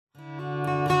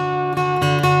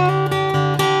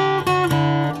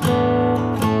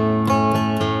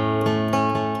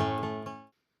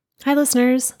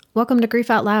listeners. Welcome to Grief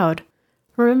Out Loud.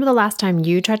 Remember the last time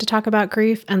you tried to talk about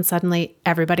grief and suddenly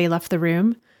everybody left the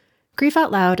room? Grief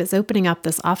Out Loud is opening up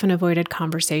this often avoided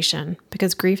conversation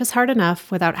because grief is hard enough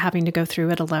without having to go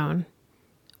through it alone.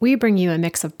 We bring you a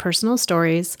mix of personal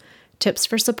stories, tips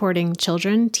for supporting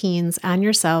children, teens, and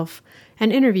yourself,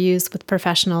 and interviews with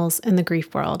professionals in the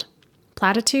grief world.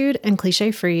 Platitude and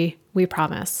cliche-free, we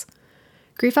promise.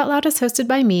 Grief Out Loud is hosted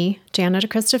by me, Jana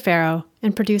DeCristofaro,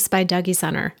 and produced by Dougy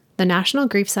Center, the National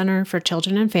Grief Center for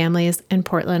Children and Families in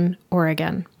Portland,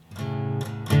 Oregon.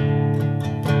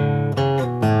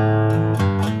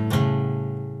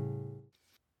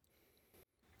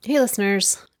 Hey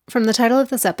listeners, from the title of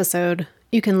this episode,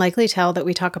 you can likely tell that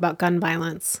we talk about gun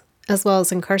violence, as well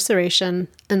as incarceration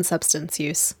and substance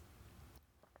use.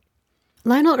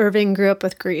 Lionel Irving grew up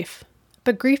with grief,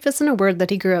 but grief isn't a word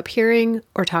that he grew up hearing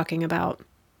or talking about.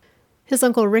 His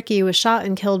uncle Ricky was shot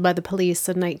and killed by the police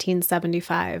in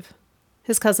 1975.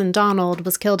 His cousin Donald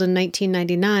was killed in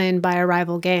 1999 by a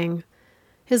rival gang.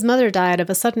 His mother died of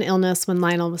a sudden illness when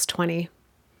Lionel was 20.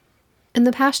 In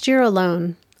the past year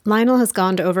alone, Lionel has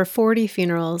gone to over 40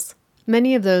 funerals,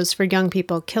 many of those for young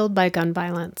people killed by gun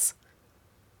violence.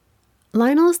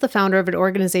 Lionel is the founder of an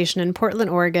organization in Portland,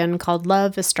 Oregon called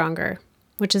Love is Stronger,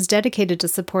 which is dedicated to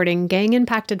supporting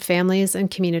gang-impacted families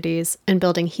and communities and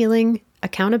building healing,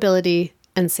 accountability,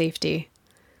 and safety.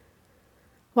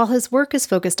 While his work is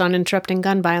focused on interrupting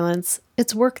gun violence,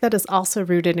 it's work that is also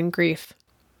rooted in grief.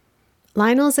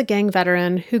 Lionel is a gang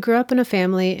veteran who grew up in a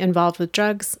family involved with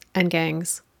drugs and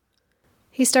gangs.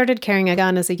 He started carrying a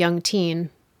gun as a young teen,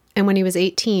 and when he was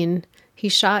 18, he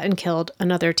shot and killed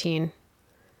another teen.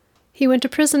 He went to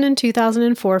prison in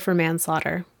 2004 for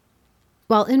manslaughter.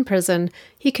 While in prison,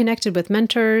 he connected with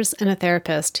mentors and a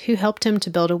therapist who helped him to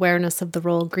build awareness of the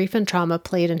role grief and trauma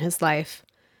played in his life,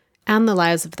 and the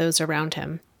lives of those around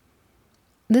him.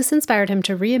 This inspired him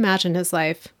to reimagine his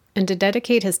life and to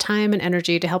dedicate his time and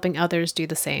energy to helping others do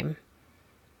the same.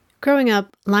 Growing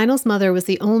up, Lionel's mother was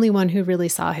the only one who really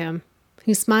saw him,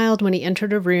 who smiled when he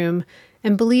entered a room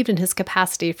and believed in his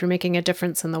capacity for making a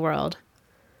difference in the world.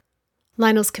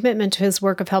 Lionel's commitment to his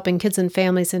work of helping kids and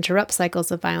families interrupt cycles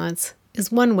of violence is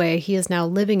one way he is now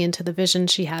living into the vision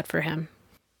she had for him.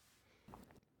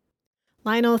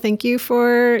 Lionel, thank you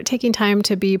for taking time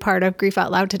to be part of Grief Out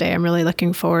Loud today. I'm really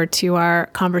looking forward to our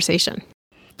conversation.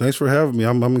 Thanks for having me.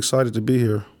 I'm excited to be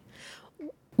here.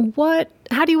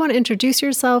 How do you want to introduce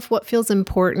yourself? What feels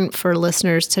important for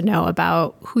listeners to know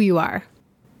about who you are?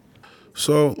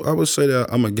 So I would say that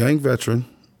I'm a gang veteran,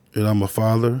 and I'm a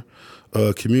father,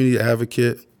 a community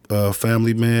advocate, a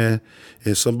family man,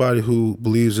 and somebody who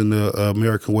believes in the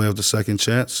American way of the second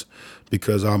chance,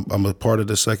 because I'm a part of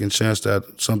the second chance.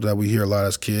 That something that we hear a lot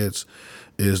as kids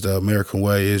is the American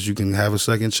way is you can have a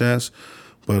second chance,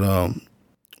 but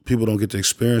people don't get to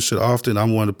experience it often.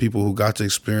 I'm one of the people who got to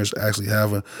experience actually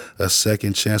having a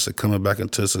second chance of coming back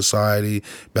into society,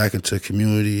 back into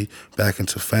community, back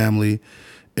into family.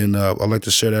 And I like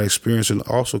to share that experience and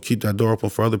also keep that door open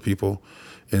for other people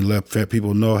and let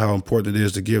people know how important it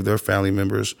is to give their family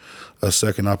members a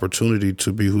second opportunity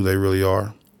to be who they really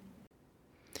are.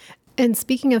 And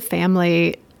speaking of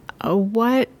family,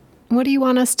 what do you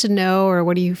want us to know, or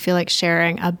what do you feel like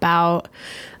sharing about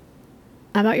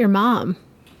your mom?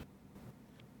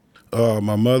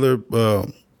 My mother,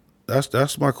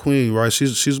 that's my queen, right?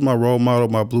 She's my role model,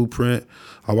 my blueprint.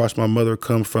 I watched my mother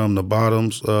come from the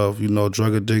bottoms of,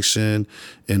 drug addiction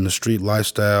and the street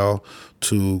lifestyle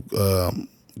to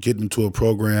getting into a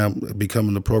program,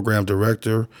 becoming the program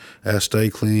director at Stay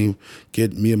Clean,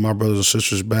 get me and my brothers and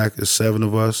sisters back. There's 7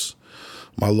 of us.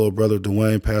 My little brother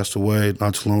Dwayne passed away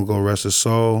not too long ago, rest his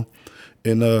soul.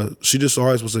 And she just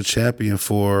always was a champion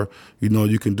for,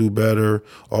 you can do better,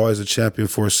 always a champion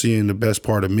for seeing the best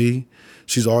part of me.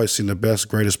 She's always seen the best,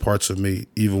 greatest parts of me,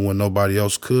 even when nobody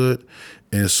else could.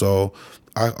 And so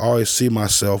I always see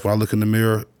myself, when I look in the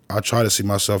mirror, I try to see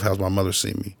myself how my mother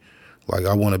see me. Like,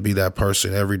 I want to be that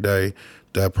person every day,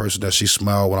 that person that she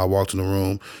smiled when I walked in the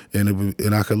room.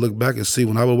 And I could look back and see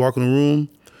when I would walk in the room,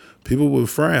 people would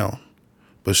frown,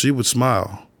 but she would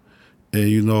smile.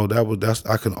 And,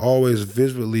 I can always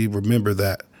vividly remember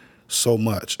that so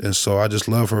much. And so I just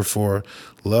love her for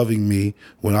loving me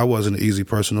when I wasn't an easy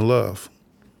person to love.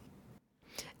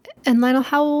 And Lionel,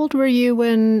 how old were you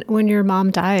when your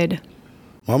mom died?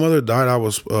 My mother died, I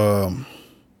was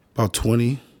about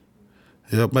 20.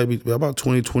 Yeah, maybe about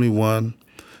 20, 21.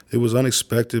 It was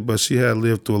unexpected, but she had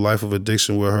lived through a life of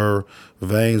addiction where her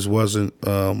veins wasn't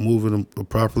moving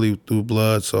properly through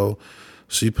blood. So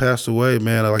she passed away,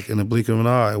 man, like in the blink of an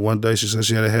eye. One day she said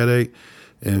she had a headache,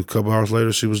 and a couple hours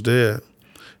later she was dead.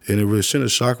 And it really sent a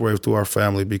shockwave through our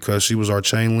family because she was our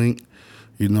chain link.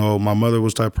 You know, my mother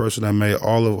was the type of person that made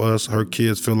all of us, her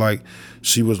kids, feel like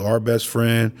she was our best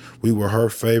friend. We were her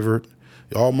favorite.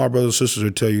 All my brothers and sisters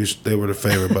would tell you they were the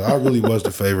favorite, but I really was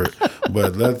the favorite.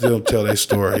 But let them tell their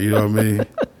story, you know what I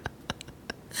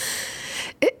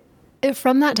mean?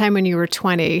 From that time when you were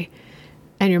 20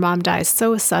 and your mom dies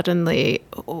so suddenly,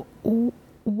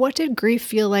 what did grief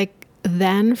feel like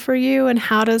then for you, and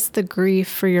how does the grief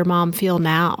for your mom feel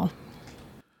now?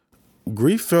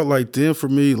 Grief felt like then for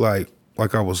me, like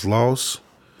I was lost,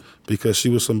 because she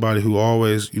was somebody who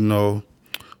always, you know,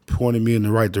 pointed me in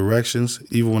the right directions.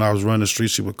 Even when I was running the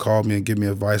streets, she would call me and give me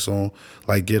advice on,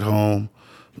 like, get home.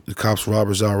 The cops,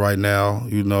 robbers out right now,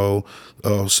 you know,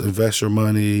 invest your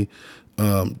money,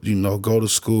 you know, go to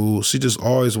school. She just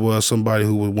always was somebody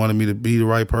who would wanted me to be the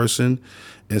right person.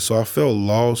 And so I felt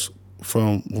lost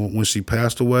from when she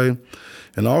passed away,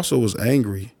 and also was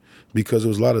angry because there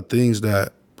was a lot of things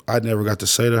that I never got to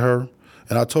say to her.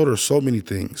 And I told her so many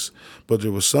things, but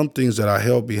there was some things that I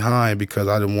held behind because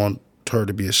I didn't want her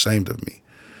to be ashamed of me.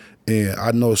 And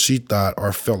I know she thought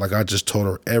or felt like I just told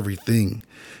her everything.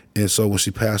 And so when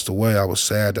she passed away, I was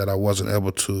sad that I wasn't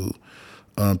able to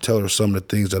tell her some of the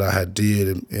things that I had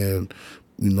did and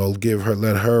you know,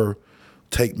 let her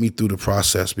take me through the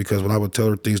process. Because when I would tell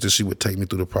her things, that she would take me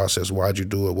through the process. Why'd you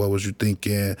do it? What was you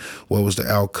thinking? What was the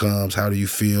outcomes? How do you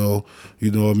feel?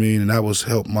 You know what I mean? And that was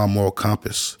helped my moral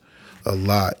compass a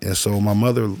lot. And so when my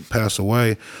mother passed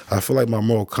away, I feel like my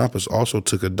moral compass also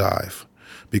took a dive,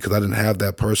 because I didn't have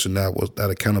that person that was that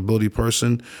accountability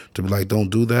person to be like, don't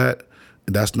do that.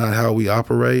 And that's not how we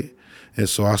operate. And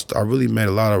so I really made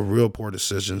a lot of real poor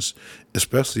decisions,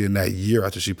 especially in that year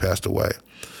after she passed away.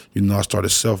 You know, I started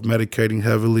self-medicating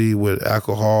heavily with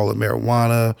alcohol and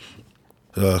marijuana,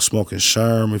 smoking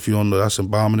Sherm, if you don't know, that's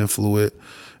embalming fluid.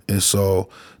 And so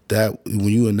that when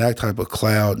you in that type of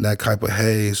cloud and that type of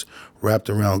haze wrapped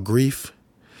around grief,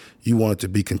 you want it to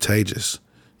be contagious.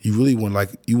 You really want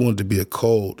it to be a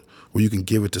cold where you can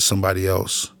give it to somebody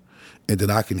else, and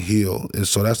then I can heal. And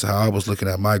so that's how I was looking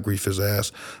at my grief,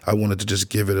 as I wanted to just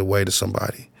give it away to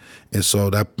somebody. And so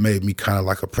that made me kind of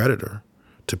like a predator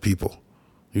to people.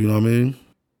 You know what I mean?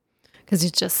 Because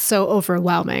it's just so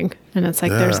overwhelming. And it's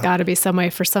like, there's got to be some way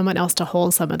for someone else to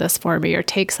hold some of this for me or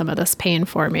take some of this pain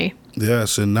for me.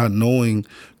 Yes, and not knowing,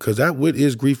 because what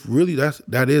is grief, really,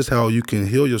 that is how you can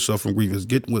heal yourself from grief, is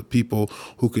getting with people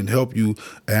who can help you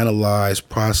analyze,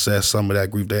 process some of that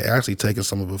grief. They're actually taking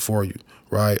some of it for you,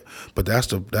 right? But that's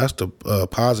the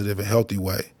positive and healthy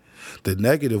way. The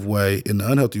negative way and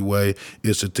the unhealthy way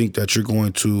is to think that you're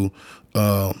going to,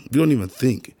 you don't even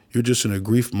think. You're just in a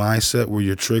grief mindset where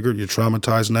you're triggered, you're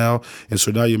traumatized now. And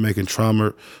so now you're making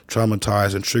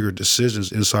traumatized and triggered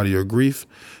decisions inside of your grief.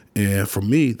 And for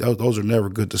me, those are never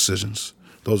good decisions.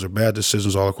 Those are bad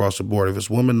decisions all across the board. If it's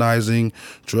womanizing,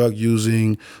 drug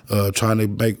using, trying to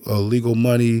make illegal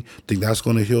money, think that's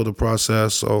going to heal the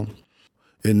process. So,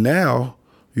 and now,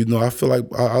 you know, I feel like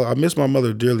I miss my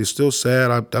mother dearly. Still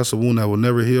sad. That's a wound that will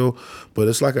never heal. But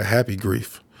it's like a happy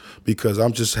grief, because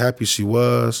I'm just happy she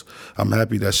was. I'm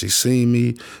happy that she seen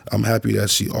me. I'm happy that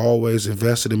she always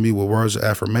invested in me with words of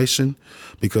affirmation,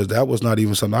 because that was not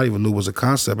even something I even knew was a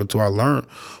concept until I learned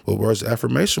what words of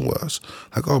affirmation was.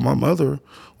 Like, oh, my mother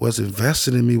was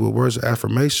invested in me with words of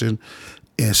affirmation,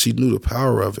 and she knew the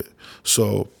power of it.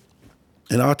 So,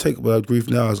 and I'll take grief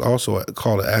now as also a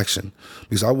call to action,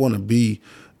 because I want to be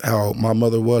how my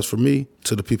mother was for me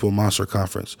to the people in my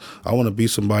circumference. I want to be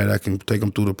somebody that can take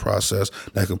them through the process,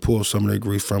 that can pull some of their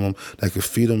grief from them, that can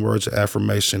feed them words of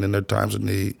affirmation in their times of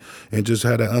need, and just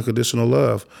have that unconditional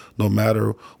love, no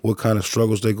matter what kind of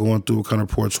struggles they're going through, what kind of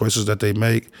poor choices that they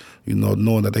make, you know,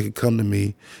 knowing that they can come to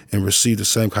me and receive the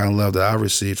same kind of love that I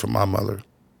received from my mother.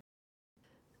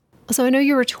 So I know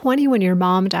you were 20 when your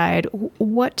mom died.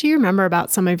 What do you remember about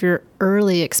some of your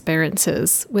early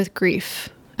experiences with grief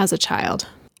as a child?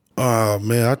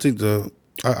 Man, I think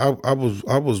I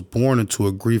was born into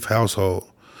a grief household,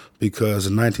 because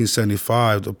in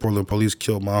 1975 the Portland police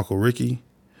killed my Uncle Ricky,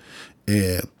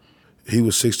 and he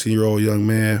was a 16-year-old young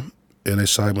man, and they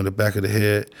shot him in the back of the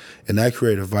head, and that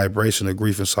created a vibration of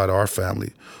grief inside our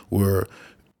family, where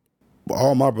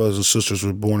all my brothers and sisters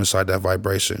were born inside that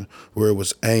vibration, where it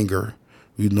was anger,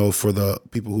 you know, for the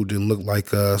people who didn't look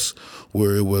like us,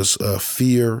 where it was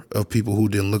fear of people who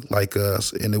didn't look like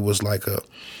us, and it was like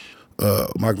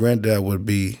my granddad would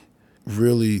be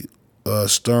really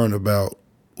stern about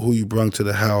who you brought to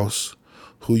the house,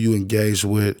 who you engaged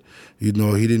with. You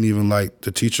know, he didn't even like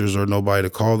the teachers or nobody to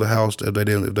call the house if they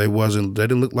didn't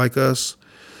look like us.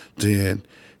 Then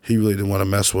he really didn't want to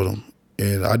mess with them.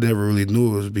 And I never really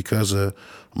knew it was because of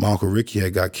my Uncle Ricky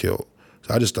had got killed.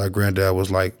 So I just thought granddad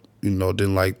was like,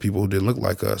 didn't like people who didn't look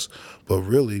like us. But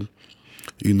really,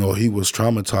 he was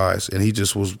traumatized, and he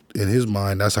just was, in his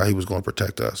mind, that's how he was going to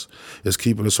protect us, is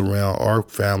keeping us around our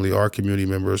family, our community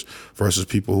members versus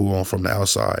people who are from the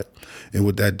outside. And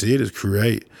what that did is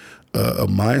create a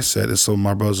mindset in some of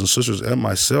my brothers and sisters and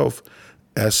myself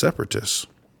as separatists.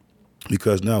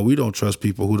 Because now we don't trust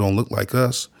people who don't look like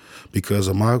us because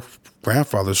of my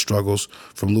grandfather's struggles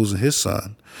from losing his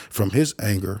son, from his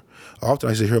anger. Often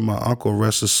I used to hear my uncle,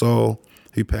 rest his soul,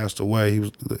 he passed away.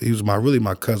 He was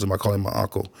my cousin. I call him my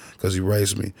uncle because he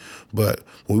raised me. But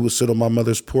when we would sit on my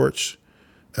mother's porch,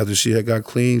 after she had got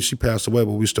clean, she passed away,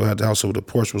 but we still had the house, so the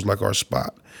porch was like our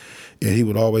spot. And he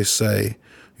would always say,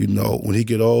 when he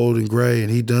get old and gray and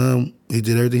he did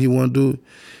everything he wanted to do,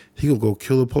 he gonna go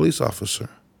kill a police officer.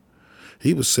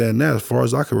 He was saying that as far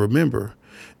as I can remember.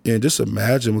 And just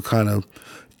imagine what kind of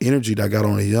energy that got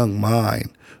on a young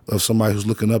mind of somebody who's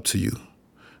looking up to you.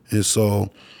 And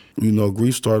so,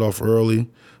 grief started off early.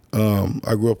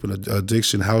 I grew up in an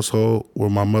addiction household where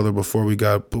my mother, before we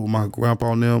got put with my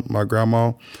grandpa and them, my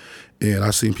grandma, and I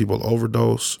seen people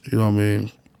overdose,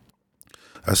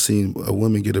 I seen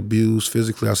women get abused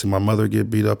physically. I seen my mother get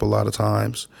beat up a lot of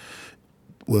times.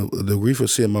 Well, the grief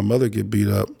of seeing my mother get beat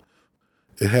up,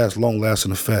 it has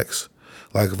long-lasting effects.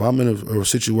 Like if I'm in a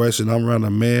situation, I'm around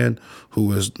a man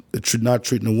who is not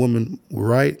treating a woman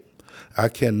right, I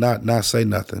cannot not say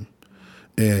nothing.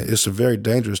 And it's a very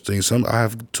dangerous thing. I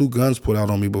have 2 guns put out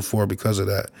on me before because of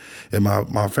that. And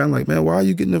my family like, man, why are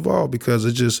you getting involved?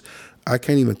 Because I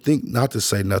can't even think not to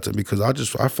say nothing because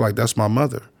I feel like that's my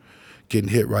mother getting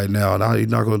hit right now. And you're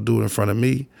not going to do it in front of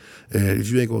me. And if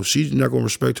she's not going to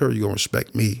respect her, you're going to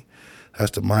respect me.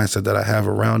 That's the mindset that I have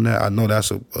around that. I know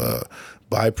that's a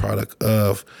byproduct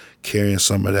of carrying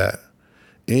some of that.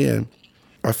 And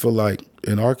I feel like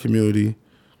in our community,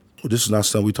 this is not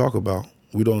something we talk about.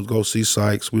 We don't go see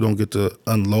psychs. We don't get to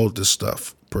unload this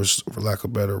stuff, for lack of a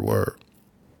better word.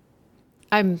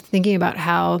 I'm thinking about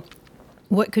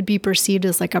what could be perceived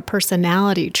as like a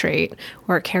personality trait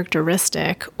or a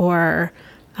characteristic or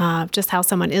just how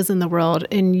someone is in the world.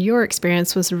 And your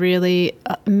experience was really,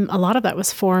 a lot of that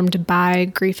was formed by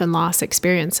grief and loss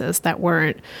experiences that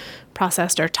weren't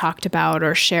processed or talked about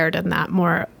or shared in that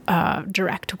more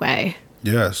direct way.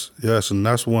 Yes. And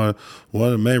that's one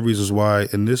of the main reasons why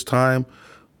in this time,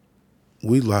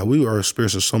 we are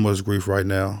experiencing so much grief right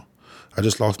now. I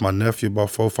just lost my nephew about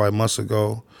 4 or 5 months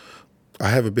ago. I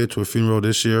haven't been to a funeral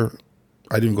this year.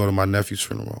 I didn't go to my nephew's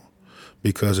funeral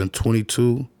because in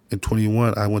 22 and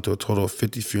 21, I went to a total of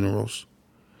 50 funerals.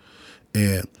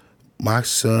 And my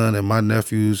son and my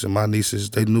nephews and my nieces,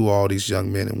 they knew all these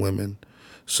young men and women.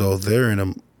 So they're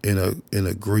in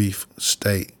a grief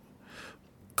state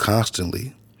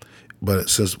constantly.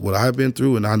 But since what I've been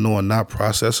through and I know I'm not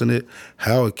processing it,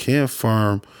 how it can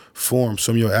form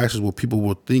some of your actions what people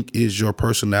will think is your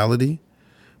personality,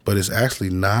 but it's actually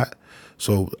not.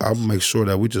 So I'll make sure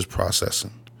that we just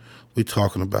processing. We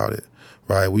talking about it,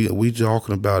 right? We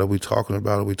talking about it. We talking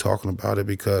about it. We talking about it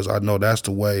because I know that's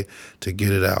the way to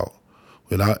get it out.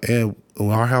 In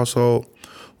our household,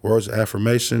 words of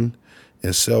affirmation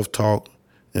and self-talk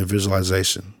and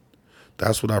visualization.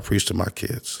 That's what I preach to my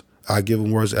kids. I give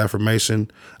them words of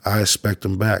affirmation. I expect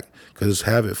them back because it's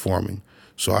habit forming.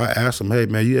 So I ask them, hey,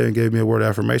 man, you haven't gave me a word of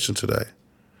affirmation today.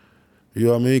 You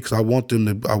know what I mean? Because I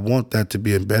want that to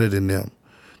be embedded in them.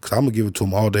 Because I'm going to give it to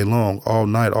them all day long, all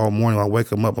night, all morning. I wake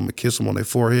them up. I'm going to kiss them on their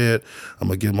forehead. I'm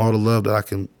going to give them all the love that I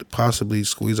can possibly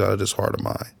squeeze out of this heart of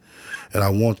mine. And I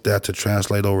want that to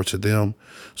translate over to them.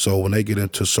 So when they get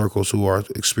into circles who are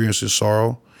experiencing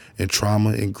sorrow and trauma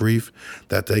and grief,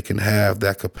 that they can have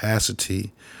that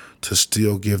capacity to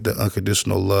still give the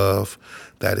unconditional love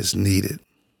that is needed.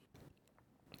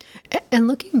 And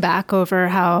looking back over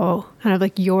how kind of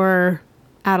like your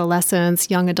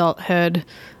adolescence, young adulthood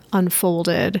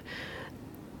unfolded,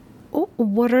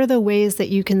 what are the ways that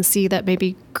you can see that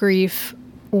maybe grief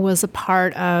was a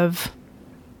part of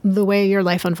the way your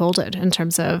life unfolded in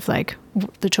terms of like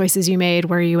the choices you made,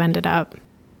 where you ended up?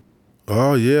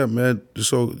 Oh yeah, man.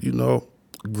 So,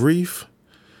 grief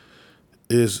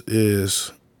is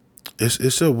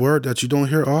it's a word that you don't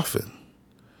hear often,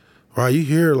 right? You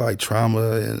hear like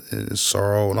trauma and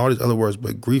sorrow and all these other words,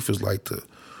 but grief is like the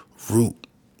root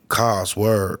cause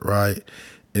word, right?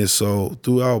 And so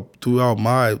throughout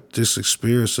my this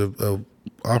experience of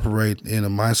operating in a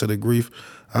mindset of grief,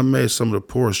 I made some of the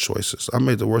poorest choices. I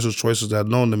made the worst choices that I've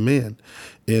known to men.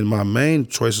 And my main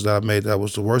choices that I made that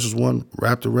was the worst one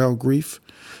wrapped around grief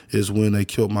is when they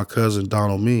killed my cousin,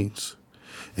 Donald Means.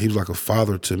 He was like a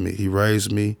father to me. He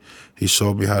raised me. He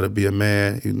showed me how to be a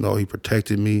man. You know, he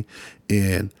protected me.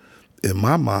 And in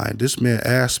my mind, this man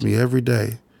asked me every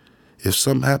day, if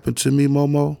something happened to me,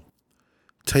 Momo,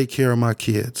 take care of my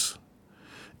kids.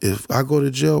 If I go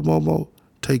to jail, Momo,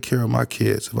 take care of my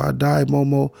kids. If I die,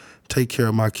 Momo, take care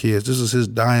of my kids. This is his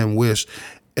dying wish.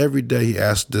 Every day he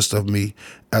asked this of me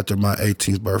after my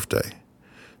 18th birthday.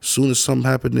 As soon as something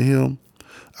happened to him,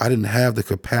 I didn't have the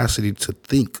capacity to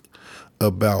think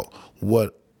about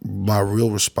what my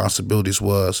real responsibilities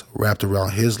was wrapped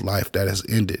around his life that has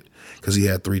ended, because he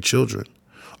had 3 children.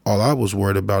 All I was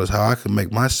worried about is how I could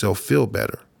make myself feel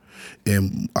better.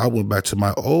 And I went back to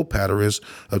my old patterns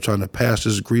of trying to pass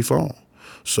this grief on.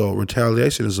 So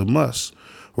retaliation is a must.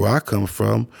 Where I come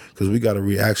from, because we got a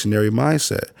reactionary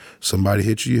mindset. Somebody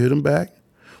hit you, you hit them back.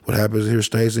 What happens here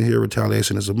stays in here.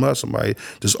 Retaliation is a must.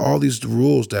 There's all these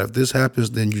rules that if this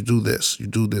happens, then you do this, you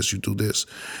do this, you do this.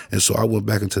 And so I went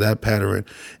back into that pattern,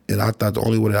 and I thought the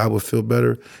only way that I would feel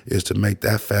better is to make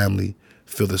that family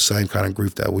feel the same kind of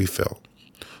grief that we felt.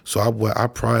 So I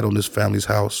pried on this family's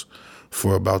house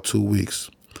for about 2 weeks.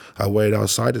 I waited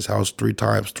outside this house 3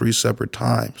 separate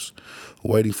times,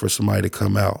 waiting for somebody to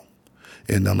come out.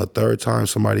 And on the 3rd time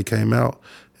somebody came out,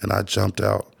 and I jumped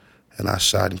out and I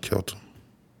shot and killed him.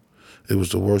 It was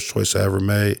the worst choice I ever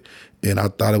made, and I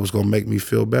thought it was going to make me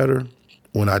feel better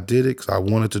when I did it, because I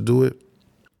wanted to do it,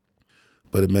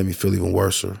 but it made me feel even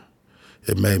worse.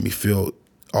 It made me feel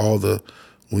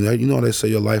you know they say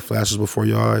your life flashes before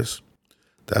your eyes?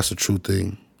 That's the true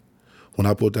thing. When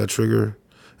I pulled that trigger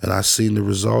and I seen the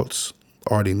results,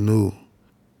 I already knew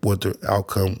what the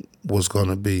outcome was going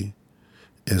to be.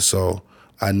 And so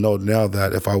I know now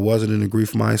that if I wasn't in a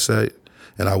grief mindset,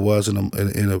 and I was in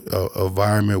an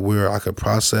environment where I could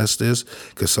process this,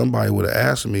 because somebody would have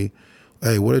asked me,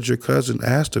 hey, what did your cousin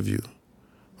ask of you?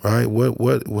 Right?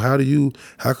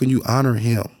 How can you honor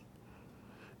him?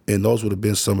 And those would have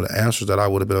been some of the answers that I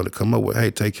would have been able to come up with.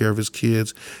 Hey, take care of his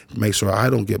kids, make sure I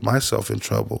don't get myself in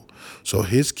trouble, so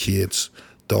his kids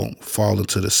don't fall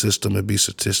into the system and be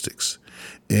statistics.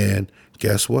 And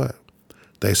guess what?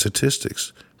 They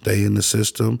statistics. They in the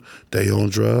system, they on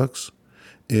drugs.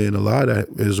 And a lot of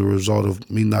that is a result of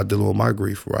me not dealing with my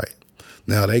grief right.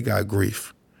 Now they got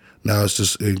grief. Now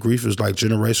grief is like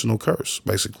generational curse,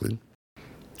 basically.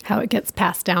 How it gets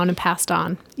passed down and passed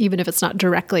on, even if it's not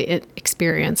directly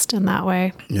experienced in that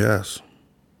way. Yes.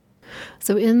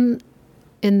 So in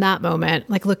that moment,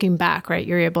 like looking back, right,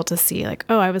 you're able to see like,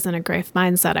 oh, I was in a grief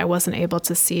mindset. I wasn't able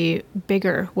to see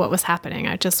bigger what was happening.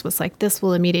 I just was like, this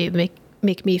will immediately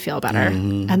make me feel better.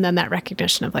 Mm-hmm. And then that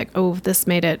recognition of like, oh, this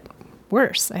made it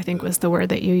worse, I think was the word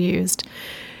that you used.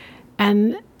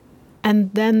 And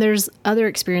then there's other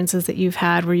experiences that you've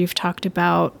had where you've talked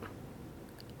about,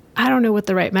 I don't know what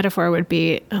the right metaphor would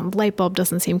be. Light bulb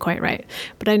doesn't seem quite right.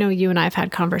 But I know you and I have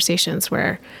had conversations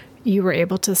where you were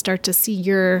able to start to see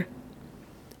your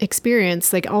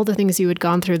experience, like all the things you had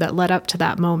gone through that led up to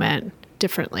that moment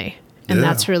differently. And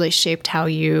that's really shaped how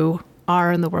you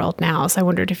are in the world now. So I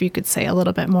wondered if you could say a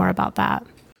little bit more about that.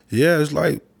 Yeah, it's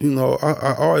like,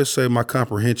 I always say my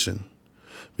comprehension,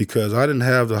 because I didn't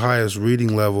have the highest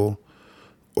reading level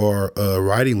or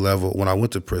writing level when I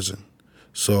went to prison.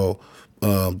 So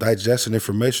digesting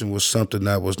information was something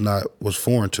that was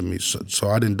foreign to me. So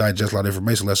I didn't digest a lot of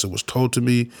information unless it was told to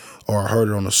me or I heard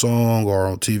it on a song or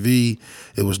on TV.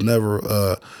 It was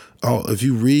never, if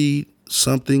you read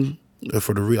something,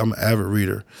 I'm an avid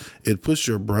reader, it puts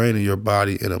your brain and your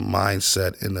body in a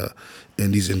mindset,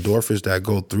 and these endorphins that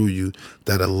go through you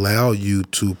that allow you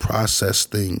to process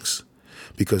things.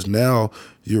 Because now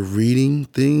you're reading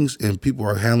things and people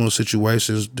are handling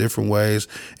situations different ways,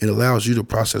 and it allows you to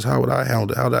process, how would I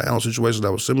handle it? How did I handle situations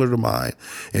that were similar to mine?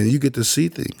 And you get to see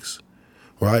things,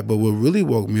 right? But what really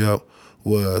woke me up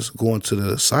was going to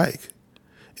the psych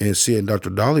and seeing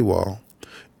Dr. Dhaliwal.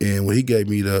 And when he gave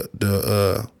me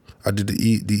I did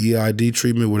the EID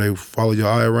treatment where they follow your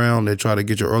eye around, they try to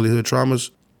get your earlyhood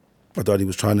traumas. I thought he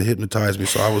was trying to hypnotize me,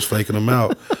 so I was faking him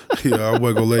out. I wasn't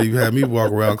gonna let you have me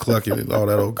walk around clucking and all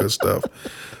that old good stuff.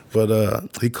 But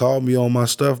he called me on my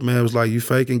stuff, man. It was like, you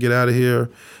faking, get out of here.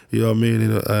 You know what I mean?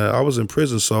 And, I was in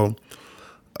prison, so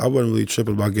I wasn't really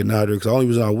tripping about getting out of there, because the only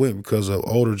reason I went because an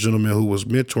older gentleman who was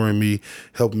mentoring me,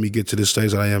 helping me get to this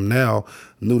stage that I am now,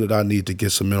 knew that I needed to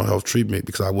get some mental health treatment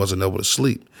because I wasn't able to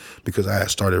sleep, because I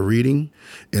had started reading.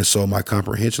 And so my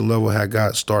comprehension level had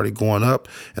started going up,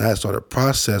 and I had started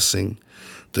processing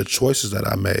the choices that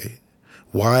I made,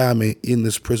 why I'm in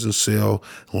this prison cell,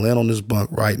 laying on this bunk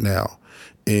right now.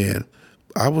 And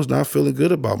I was not feeling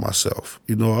good about myself.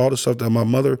 All the stuff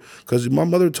that because my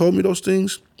mother told me those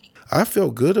things, I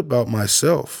felt good about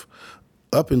myself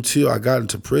up until I got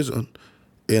into prison,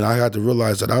 and I had to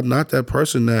realize that I'm not that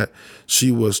person that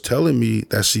she was telling me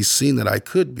that she's seen that I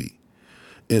could be.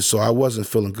 And so I wasn't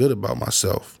feeling good about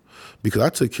myself because I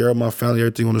took care of my family,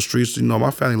 everything on the streets. You know,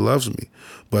 my family loves me.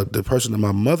 But the person that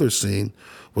my mother seen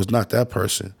was not that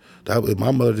person.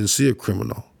 My mother didn't see a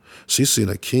criminal. She seen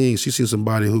a king. She seen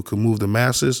somebody who could move the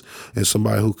masses and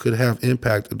somebody who could have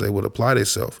impact if they would apply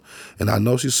themselves. And I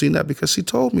know she's seen that because she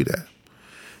told me that.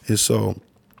 And so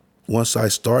once I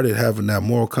started having that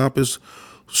moral compass,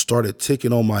 started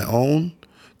ticking on my own,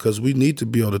 because we need to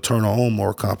be able to turn our own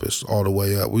moral compass all the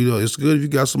way up. It's good if you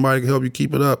got somebody to help you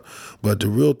keep it up, but the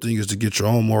real thing is to get your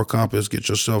own moral compass, get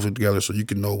yourself together so you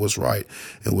can know what's right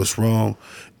and what's wrong.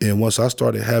 And once I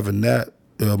started having that,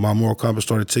 my moral compass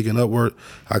started ticking upward,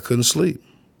 I couldn't sleep.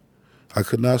 I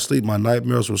could not sleep. My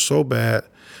nightmares were so bad.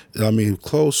 I mean,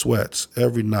 cold sweats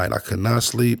every night. I could not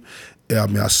sleep. I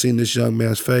mean, I seen this young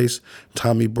man's face,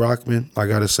 Tommy Brockman. I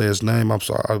got to say his name. I'm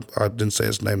sorry, I didn't say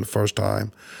his name the first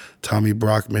time. Tommy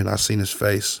Brockman. I seen his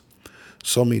face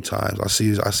so many times. I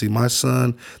see my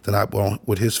son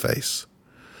with his face.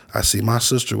 I see my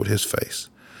sister with his face,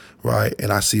 right?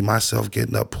 And I see myself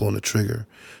getting up, pulling the trigger.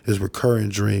 It's a recurring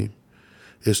dream.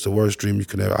 It's the worst dream you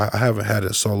can ever. I haven't had it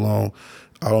in so long.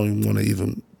 I don't even want to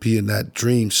even be in that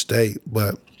dream state,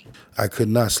 but I could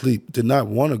not sleep. Did not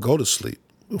want to go to sleep,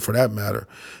 for that matter.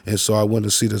 And so I went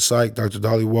to see the psych, Dr.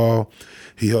 Dhaliwal.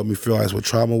 He helped me realize what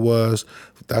trauma was.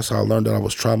 That's how I learned that I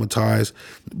was traumatized.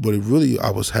 But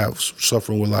I was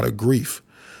suffering with a lot of grief.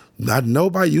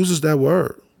 Nobody uses that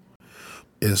word.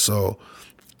 And so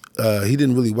he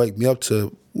didn't really wake me up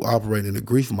to operate in a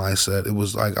grief mindset. It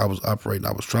was like I was operating,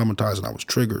 I was traumatized and I was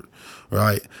triggered,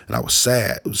 right? And I was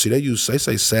sad. See, they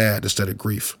say sad instead of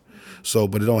grief. So,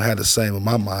 but it don't have the same in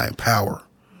my mind, power.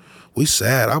 We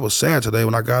sad. I was sad today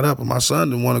when I got up and my son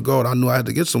didn't want to go and I knew I had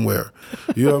to get somewhere.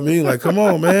 You know what I mean? Like, come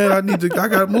on, man. I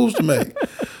got moves to make,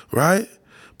 right?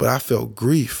 But I felt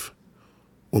grief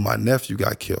when my nephew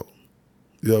got killed.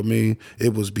 You know what I mean?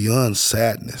 It was beyond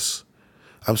sadness.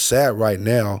 I'm sad right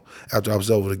now after I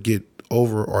was able to get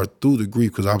over or through the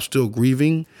grief because I'm still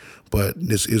grieving, but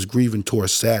this is grieving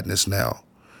towards sadness now,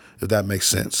 if that makes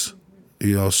sense.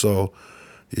 You know, so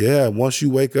yeah, once you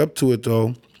wake up to it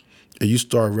though, and you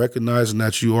start recognizing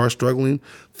that you are struggling,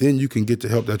 then you can get the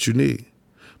help that you need.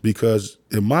 Because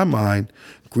in my mind,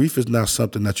 grief is not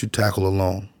something that you tackle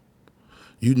alone.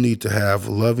 You need to have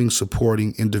loving,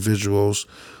 supporting individuals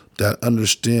that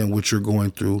understand what you're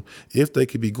going through. If they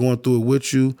could be going through it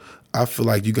with you, I feel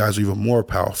like you guys are even more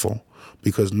powerful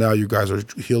because now you guys are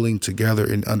healing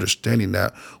together and understanding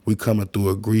that we're coming through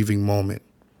a grieving moment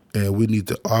and we need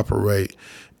to operate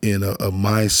in a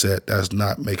mindset that's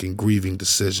not making grieving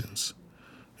decisions.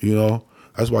 You know,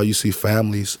 that's why you see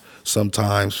families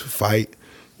sometimes fight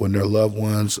when their loved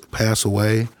ones pass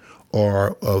away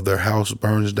or their house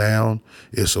burns down.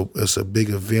 It's a big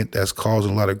event that's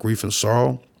causing a lot of grief and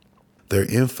sorrow. They're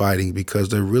infighting because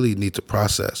they really need to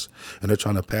process, and they're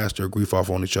trying to pass their grief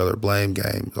off on each other, blame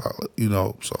games, you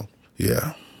know, so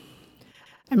yeah.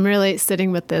 I'm really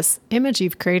sitting with this image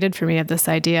you've created for me of this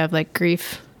idea of like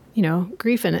grief. You know,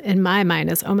 grief in my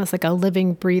mind is almost like a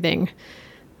living, breathing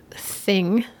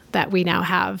thing that we now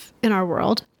have in our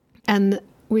world. And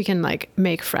we can like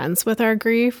make friends with our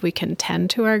grief. We can tend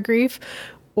to our grief,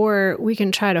 or we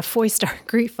can try to foist our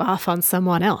grief off on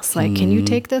someone else. Like, can you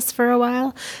take this for a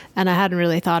while? And I hadn't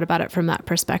really thought about it from that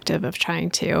perspective of trying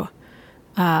to,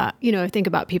 I think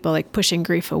about people like pushing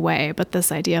grief away, but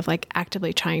this idea of like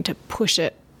actively trying to push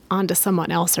it onto someone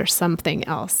else or something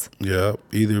else. Yeah,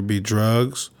 either be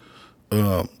drugs.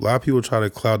 A lot of people try to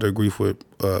cloud their grief with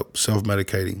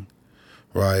self-medicating,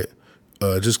 right?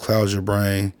 It just clouds your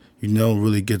brain. You don't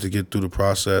really get through the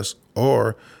process.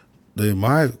 Or in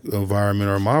my environment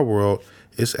or my world,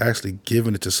 it's actually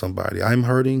giving it to somebody. I'm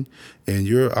hurting and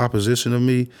you're opposition of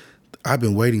me. I've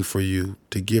been waiting for you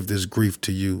to give this grief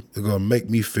to you. It's going to make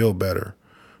me feel better,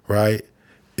 right?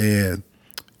 And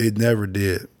it never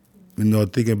did. You know,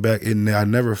 thinking back, I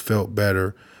never felt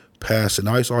better past it. And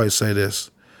I used to always say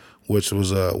this, which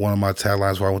was one of my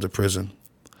taglines when I went to prison.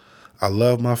 I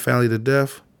love my family to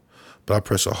death, but I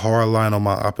press a hard line on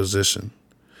my opposition.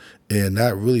 And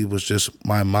that really was just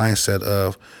my mindset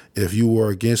of, if you were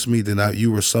against me, then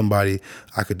you were somebody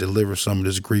I could deliver some of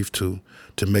this grief to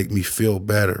make me feel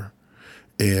better.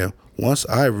 And once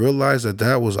I realized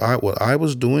that was what I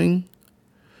was doing,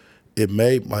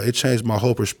 it changed my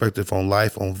whole perspective on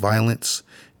life, on violence,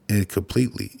 and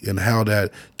completely, and how to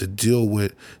deal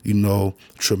with,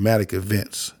 traumatic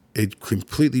events. It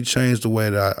completely changed the way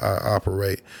that I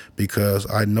operate, because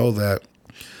I know that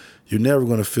you're never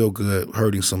going to feel good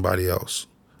hurting somebody else.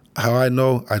 How I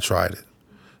know? I tried it.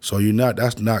 So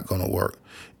that's not going to work.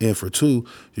 And for two,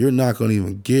 you're not going to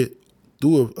even get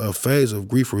through a phase of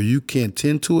grief where you can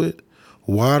tend to it,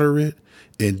 water it,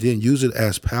 and then use it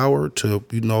as power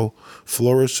to,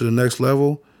 flourish to the next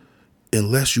level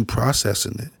unless you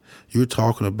processing it. You're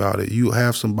talking about it. You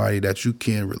have somebody that you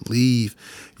can relieve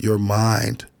your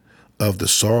mind of the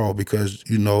sorrow because,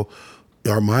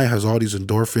 our mind has all these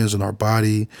endorphins in our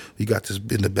body. You got this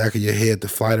in the back of your head, the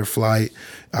fight or flight.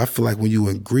 I feel like when you're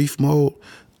in grief mode,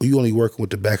 you only working with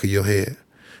the back of your head.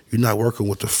 You're not working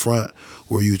with the front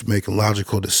where you're making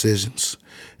logical decisions.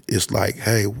 It's like,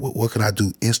 hey, what can I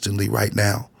do instantly right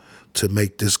now to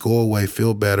make this go away,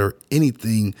 feel better,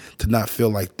 anything to not feel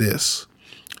like this.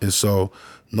 And so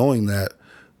knowing that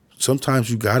sometimes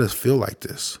you got to feel like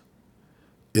this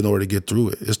in order to get through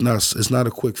it. It's not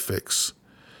a quick fix,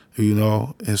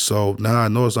 And so now I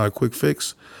know it's not a quick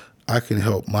fix. I can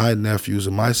help my nephews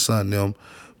and my son, them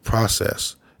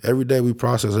process. Every day we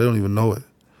process, they don't even know it,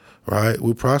 right?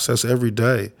 We process every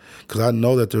day because I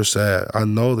know that they're sad. I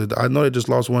know they just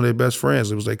lost one of their best friends.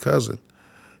 It was their cousin.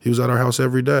 He was at our house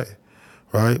every day,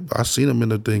 right? I seen him in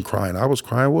the thing crying. I was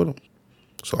crying with him.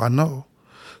 So I know.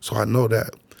 So I know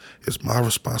that it's my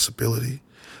responsibility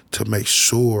to make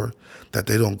sure that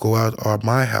they don't go out of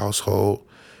my household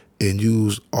and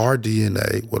use our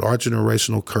DNA with our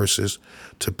generational curses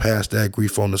to pass that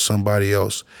grief on to somebody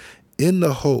else in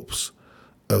the hopes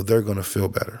of they're going to feel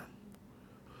better.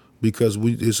 Because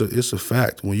it's a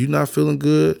fact. When you're not feeling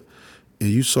good and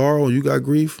you sorrow and you got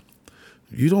grief,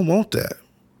 you don't want that.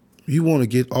 You want to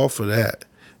get off of that.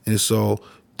 And so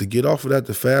to get off of that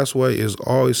the fast way is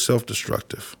always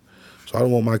self-destructive. So I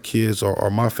don't want my kids or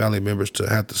my family members to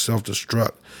have to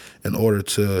self-destruct in order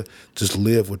to just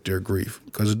live with their grief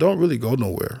because it don't really go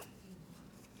nowhere.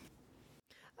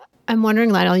 I'm wondering,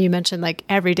 Lionel, you mentioned like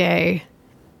every day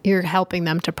you're helping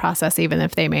them to process even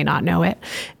if they may not know it.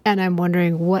 And I'm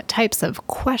wondering what types of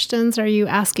questions are you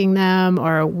asking them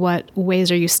or what ways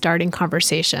are you starting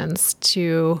conversations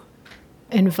to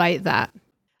invite that?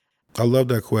 I love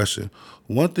that question.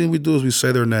 One thing we do is we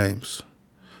say their names.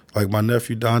 Like my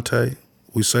nephew Dante,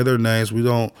 we say their names. We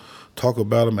don't talk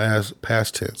about them as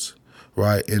past tense,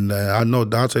 right? And I know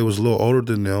Dante was a little older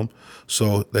than them,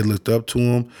 so they looked up to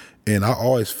him. And I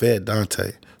always fed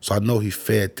Dante, so I know he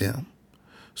fed them.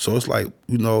 So it's like,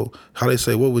 how they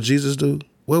say, what would Jesus do?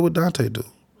 What would Dante do?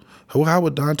 How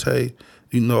would Dante,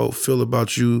 feel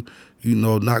about you,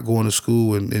 not going to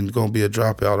school and going to be a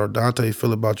dropout? Or Dante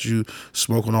feel about you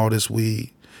smoking all this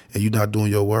weed and you not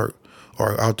doing your work?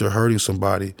 Or out there hurting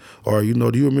somebody? Or, do you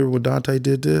remember when Dante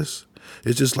did this?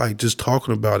 It's just like just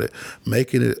talking about it,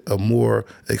 making it a more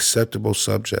acceptable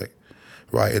subject,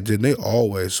 right? And then they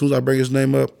always, as soon as I bring his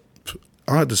name up,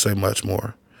 I don't have to say much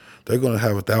more. They're going to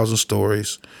have 1,000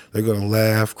 stories. They're going to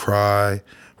laugh, cry,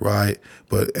 right?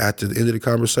 But at the end of the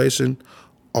conversation,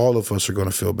 all of us are going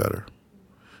to feel better.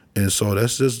 And so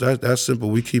that's simple.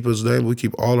 We keep his name. We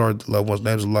keep all our loved ones'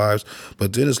 names alive.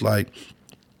 But then it's like,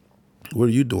 what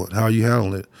are you doing? How are you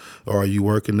handling it? Or are you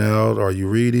working out? Are you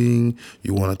reading?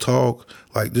 You want to talk?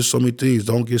 Like, there's so many things.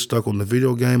 Don't get stuck on the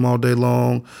video game all day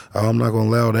long. I'm not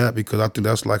going to allow that because I think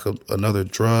that's like another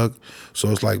drug. So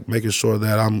it's like making sure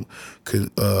that I'm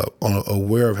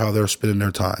aware of how they're spending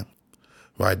their time.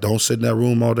 Right? Don't sit in that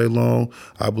room all day long.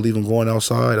 I believe in going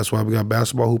outside. That's why we got a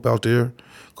basketball hoop out there.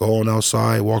 Go on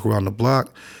outside, walk around the block.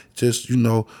 Just,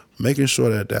 making sure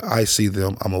that I see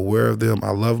them. I'm aware of them. I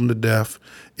love them to death.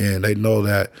 And they know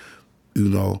that,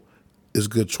 it's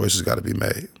good choices got to be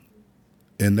made.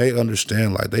 And they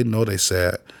understand, like, they know they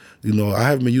sad. I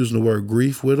haven't been using the word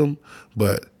grief with them,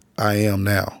 but I am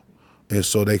now. And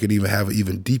so they could even have an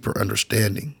even deeper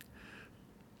understanding.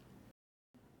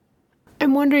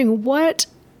 I'm wondering, what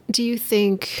do you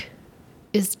think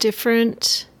is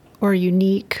different or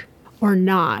unique or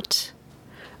not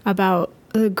about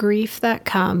the grief that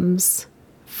comes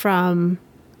from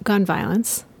gun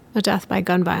violence, a death by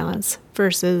gun violence,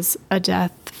 versus a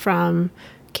death from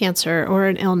cancer or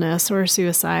an illness or a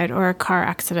suicide or a car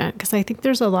accident? Because I think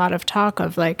there's a lot of talk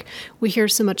of, like, we hear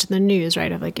so much in the news,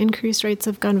 right, of like increased rates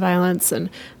of gun violence, and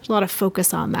there's a lot of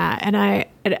focus on that. And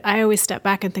I always step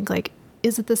back and think, like,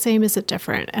 is it the same? Is it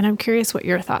different? And I'm curious what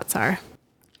your thoughts are.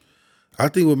 I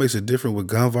think what makes it different with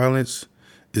gun violence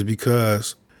is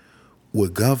because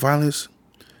with gun violence,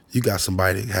 you got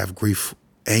somebody to have grief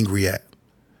angry at.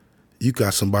 You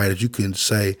got somebody that you can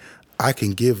say, I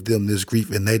can give them this grief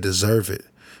and they deserve it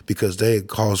because they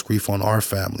caused grief on our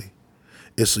family.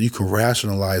 You can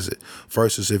rationalize it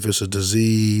versus if it's a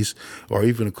disease or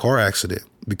even a car accident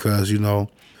because,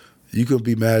 you could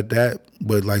be mad at that,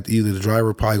 but like either the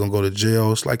driver probably gonna go to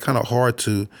jail. It's like kind of hard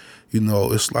to,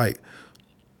 it's like,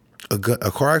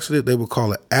 a car accident, they would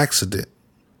call it accident.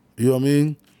 You know what I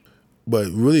mean?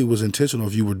 But really it was intentional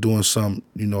if you were doing something,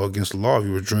 against the law, if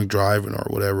you were drink driving or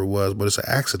whatever it was, but it's an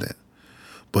accident.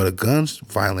 But a gun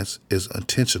violence is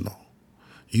intentional.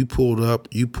 You pulled up,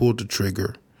 you pulled the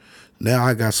trigger. Now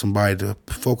I got somebody to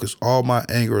focus all my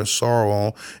anger and sorrow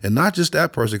on, and not just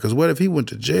that person, because what if he went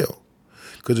to jail?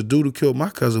 Because the dude who killed my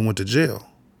cousin went to jail.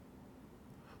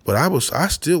 But I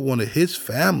still wanted his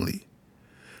family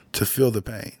to feel the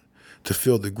pain, to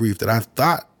feel the grief that I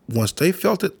thought once they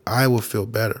felt it, I would feel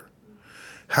better.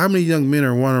 How many young men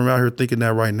are running around here thinking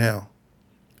that right now,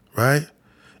 right?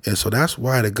 And so that's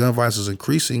why the gun violence is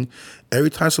increasing. Every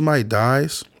time somebody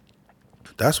dies,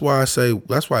 that's why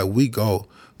we go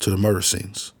to the murder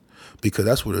scenes, because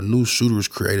that's where the new shooter is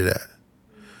created at.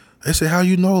 They say, how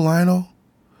you know, Lionel?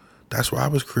 That's where I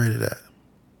was created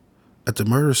at the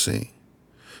murder scene.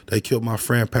 They killed my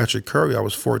friend Patrick Curry. I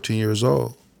was 14 years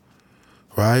old,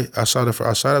 right? I shot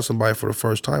at somebody for the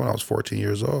first time when I was 14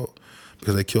 years old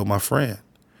because they killed my friend.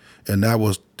 And that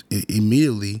was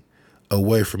immediately a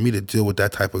way for me to deal with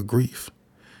that type of grief.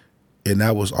 And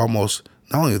that was almost,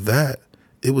 not only that,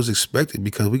 it was expected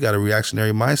because we got a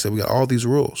reactionary mindset. We got all these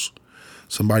rules.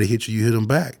 Somebody hit you, you hit them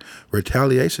back.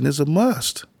 Retaliation is a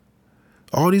must.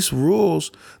 All these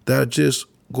rules that are just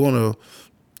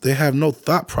they have no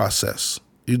thought process.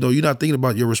 You're not thinking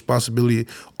about your responsibility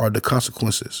or the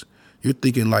consequences. You're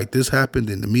thinking like this happened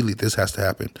and immediately this has to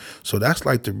happen. So that's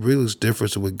like the realest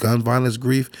difference with gun violence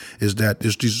grief is that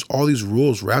there's all these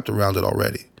rules wrapped around it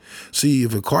already. See,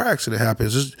 if a car accident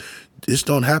happens, just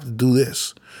don't have to do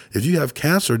this. If you have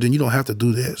cancer, then you don't have to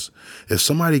do this. If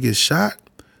somebody gets shot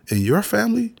in your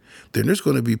family, then there's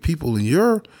going to be people in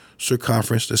your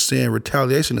circumference that's saying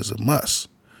retaliation is a must.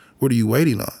 What are you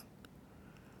waiting on?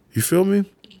 You feel me?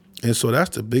 And so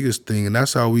that's the biggest thing. And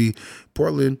that's how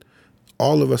Portland,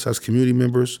 all of us as community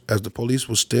members, as the police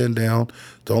will stand down.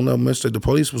 The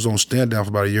police was on stand down for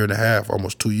about 1.5 years,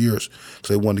 almost 2 years.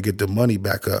 So they wanted to get the money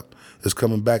back up. It's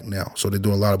coming back now. So they're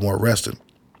doing a lot more arresting.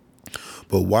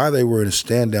 But while they were in a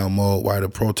stand down mode, while the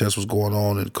protest was going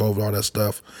on and COVID, all that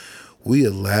stuff, we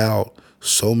allowed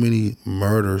so many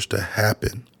murders to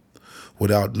happen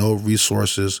without no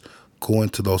resources going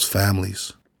to those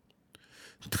families.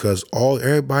 Because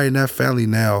everybody in that family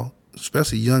now,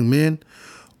 especially young men,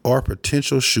 are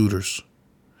potential shooters.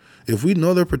 If we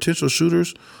know they're potential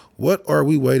shooters, what are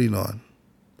we waiting on?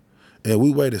 And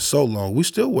we waited so long. We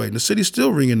still waiting. The city's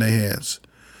still wringing their hands,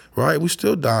 right? We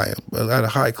still dying at a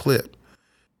high clip.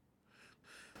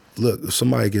 Look, if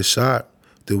somebody gets shot,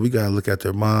 then we got to look at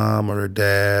their mom or their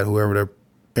dad, whoever their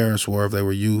parents were, if they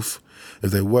were youth.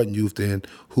 If they wasn't youth, then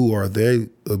who are their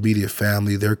immediate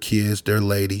family, their kids, their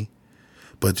lady.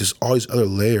 But just all these other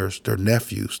layers, their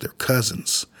nephews, their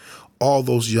cousins, all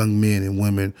those young men and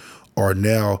women are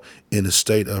now in a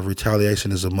state of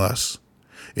retaliation is a must.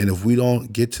 And if we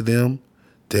don't get to them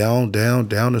down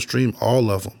the stream, all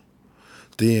of them,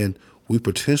 then we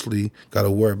potentially got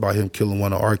to worry about him killing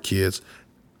one of our kids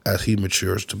as he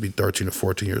matures to be 13 or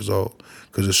 14 years old.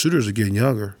 Because the shooters are getting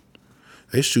younger.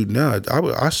 They shoot now.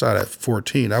 I shot at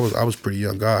 14. I was a pretty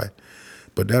young guy.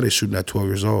 But now they're shooting at 12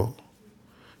 years old.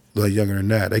 A little younger than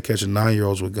that. They catching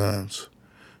 9-year-olds with guns.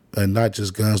 And not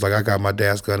just guns. Like I got my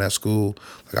dad's gun at school.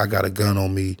 Like I got a gun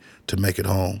on me to make it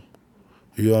home.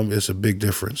 You know what I mean? It's a big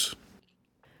difference.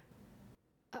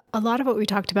 A lot of what we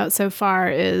talked about so far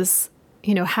is,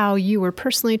 how you were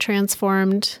personally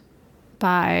transformed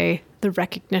by the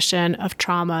recognition of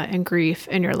trauma and grief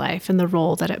in your life and the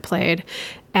role that it played.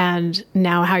 And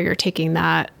now how you're taking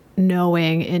that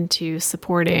knowing into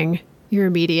supporting your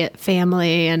immediate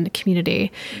family and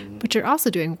community, but you're also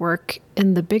doing work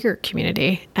in the bigger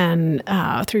community and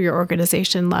through your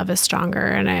organization, Love is Stronger.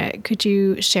 And could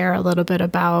you share a little bit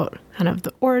about kind of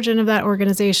the origin of that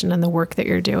organization and the work that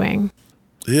you're doing?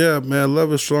 Yeah, man,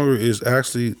 Love is Stronger is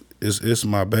actually, it's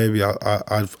my baby.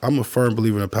 I'm a firm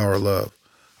believer in the power of love.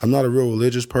 I'm not a real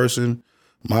religious person.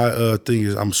 My thing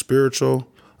is I'm spiritual.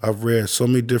 I've read so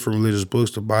many different religious books,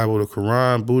 the Bible, the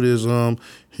Quran, Buddhism,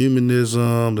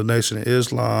 humanism, the Nation of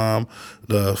Islam,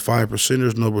 the 5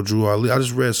 Percenters, Noble Drew Ali. I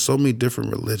just read so many different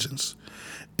religions.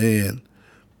 And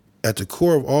at the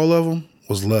core of all of them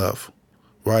was love,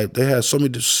 right? They had so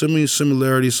many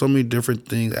similarities, so many different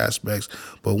things, aspects.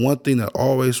 But one thing that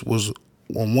always was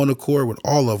on one accord with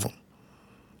all of them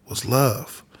was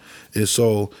love. And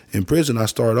so in prison, I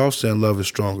started off saying love is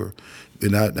stronger.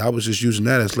 And I was just using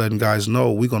that as letting guys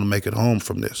know we're going to make it home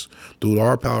from this. Through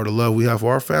our power to love we have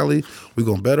for our family, we're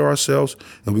going to better ourselves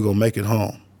and we're going to make it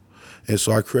home. And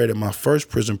so I created my first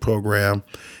prison program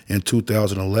in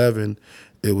 2011.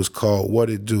 It was called What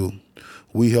It Do.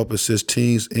 We help assist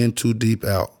teens in, too deep,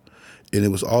 out. And it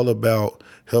was all about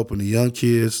helping the young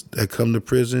kids that come to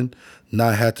prison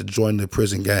not have to join the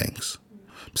prison gangs.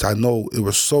 So I know there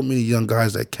were so many young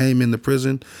guys that came into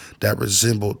prison that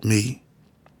resembled me.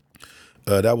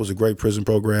 That was a great prison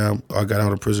program. I got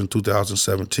out of prison in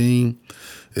 2017.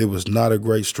 It was not a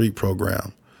great street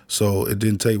program. So it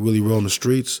didn't take really well on the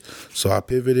streets. So I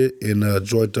pivoted and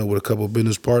joined up with a couple of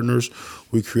business partners.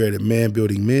 We created Man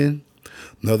Building Men,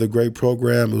 another great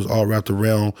program. It was all wrapped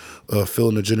around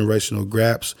filling the generational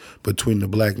gaps between the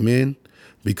black men,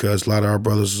 because a lot of our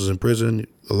brothers was in prison.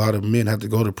 A lot of men had to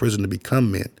go to prison to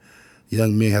become men.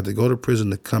 Young men had to go to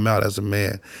prison to come out as a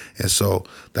man. And so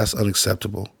that's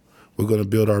unacceptable. We're going to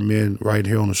build our men right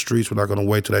here on the streets. We're not going to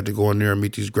wait till they have to go in there and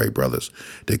meet these great brothers.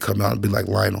 They come out and be like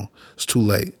Lionel. It's too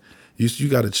late. You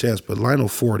got a chance, but Lionel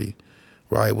 40,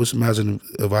 right? Let's imagine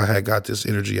if I had got this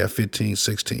energy at 15,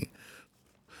 16.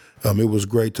 It was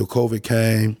great till COVID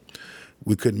came.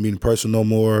 We couldn't meet in person no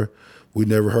more. We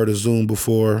never heard of Zoom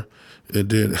before.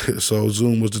 So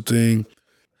Zoom was the thing.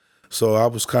 So I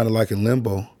was kind of like in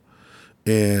limbo.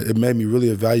 And it made me really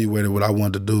evaluate what I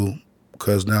wanted to do,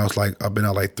 because now it's like I've been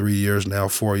out like 3 years now,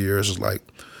 4 years. It's like,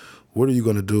 what are you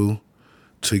going to do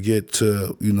to get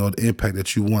to, the impact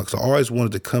that you want? Because I always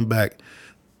wanted to come back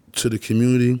to the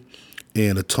community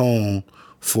and atone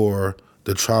for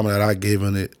the trauma that I gave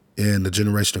in it and the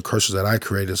generational curses that I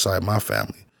created inside my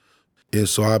family. And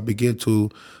so I began to,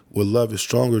 with Love is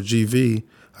Stronger GV,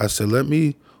 I said,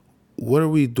 what are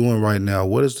we doing right now?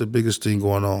 What is the biggest thing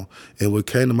going on? And what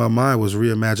came to my mind was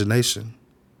reimagination.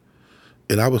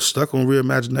 And I was stuck on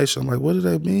reimagination. I'm like, what does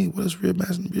that mean? What is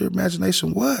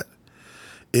reimagination? What?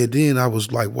 And then I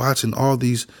was like watching all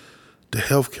these, the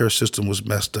healthcare system was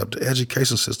messed up, the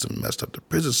education system messed up, the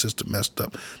prison system messed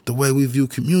up, the way we view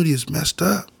community is messed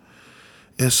up.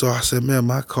 And so I said, man,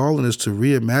 my calling is to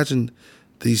reimagine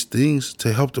these things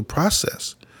to help the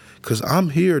process. Because I'm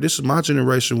here, this is my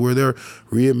generation where they're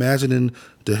reimagining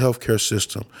the healthcare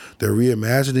system. They're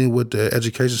reimagining what the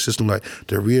education system like.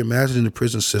 They're reimagining the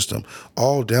prison system,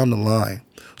 all down the line.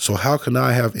 So how can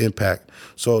I have impact?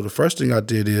 So the first thing I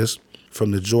did is,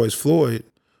 from the George Floyd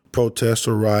protest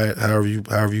or riot,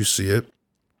 however you see it,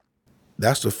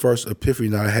 that's the first epiphany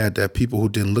that I had, that people who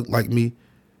didn't look like me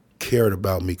cared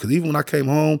about me. Because even when I came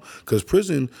home, because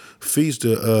prison feeds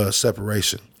the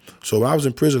separation. So when I was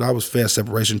in prison, I was fed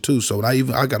separation too. So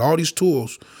I got all these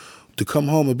tools to come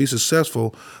home and be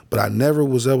successful, but I never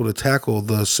was able to tackle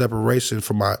the separation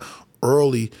from my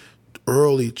early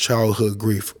childhood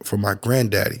grief from my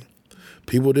granddaddy.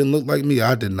 People didn't look like me.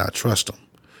 I did not trust them.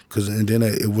 And then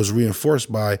it was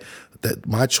reinforced by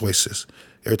my choices.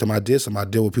 Every time I did something, I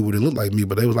dealt with people who didn't look like me,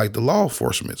 but they was like the law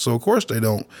enforcement. So of course they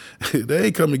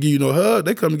ain't come to give you no hug.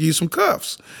 They come to give you some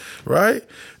cuffs, right?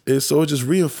 And so it just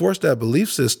reinforced that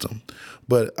belief system.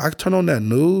 But I turned on that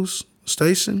news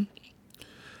station,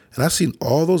 and I seen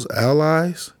all those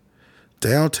allies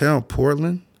downtown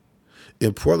Portland.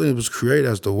 In Portland, it was created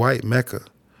as the white Mecca,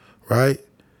 right?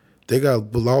 They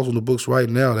got laws on the books right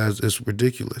now it's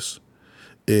ridiculous.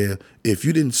 And if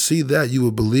you didn't see that, you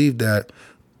would believe that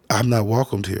I'm not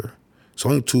welcomed here. It's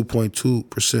only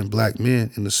 2.2% black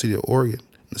men in the city of Oregon,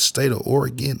 in the state of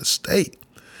Oregon, the state.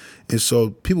 And so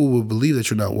people will believe that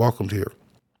you're not welcomed here.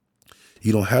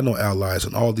 You don't have no allies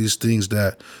and all these things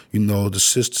that, the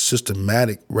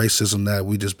systematic racism that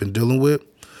we just been dealing with.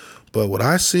 But what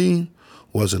I seen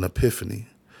was an epiphany.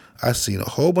 I seen a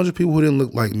whole bunch of people who didn't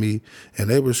look like me, and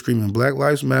they were screaming Black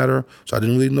Lives Matter. So I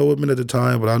didn't really know what it meant at the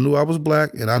time, but I knew I was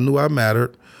black and I knew I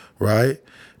mattered, right?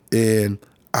 And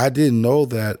I didn't know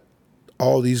that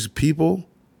all these people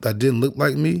that didn't look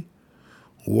like me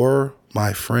were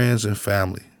my friends and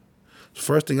family. The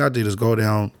first thing I did is go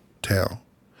downtown.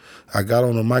 I got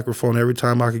on the microphone every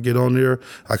time I could get on there.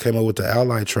 I came up with the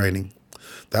ally training.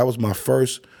 That was my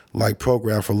first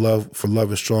program for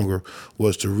Love is Stronger,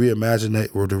 was to reimagine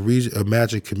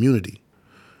reimagine community.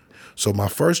 So my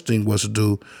first thing was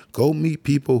to go meet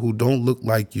people who don't look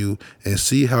like you and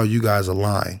see how you guys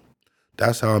align.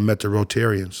 That's how I met the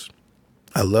Rotarians.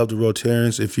 I love the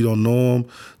Rotarians. If you don't know them,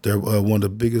 they're one of the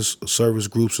biggest service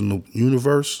groups in the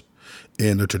universe,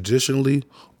 and they're traditionally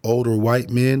older white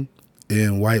men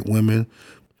and white women.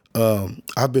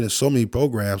 I've been in so many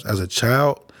programs as a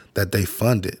child that they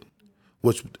funded,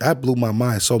 which that blew my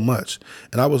mind so much.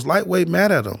 And I was lightweight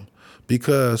mad at them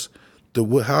because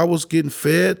how I was getting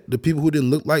fed, the people who didn't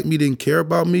look like me, didn't care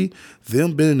about me,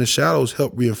 them being in the shadows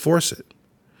helped reinforce it.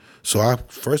 So I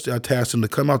tasked them to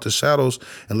come out the shadows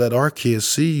and let our kids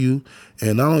see you.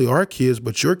 And not only our kids,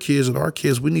 but your kids and our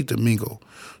kids, we need to mingle.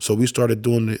 So we started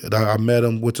doing it. I met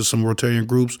them, went to some Rotarian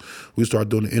groups. We started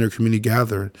doing the inter-community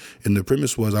gathering. And the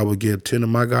premise was I would get 10 of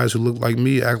my guys who look like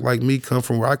me, act like me, come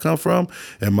from where I come from.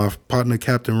 And my partner,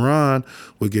 Captain Ron,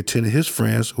 would get 10 of his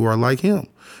friends who are like him.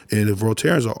 And the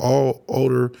Rotarians are all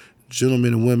older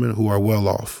gentlemen and women who are well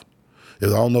off. I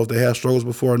don't know if they had struggles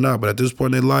before or not, but at this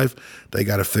point in their life, they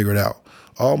got to figure it out.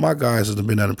 All my guys have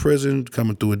been out in prison,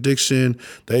 coming through addiction.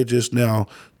 They just now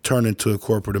turn into a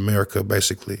corporate America,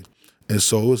 basically. And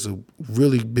so it was a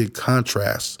really big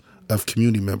contrast of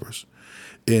community members.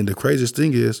 And the craziest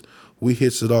thing is we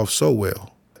hits it off so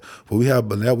well.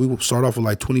 But now we start off with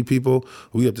like 20 people.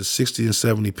 We up to 60 and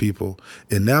 70 people.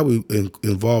 And now we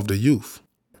involve the youth.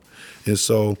 And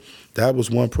so that was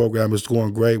one program. It's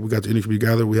going great. We got the interview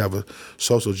together. We have a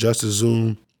social justice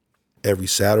Zoom every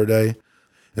Saturday.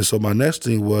 And so my next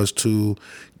thing was to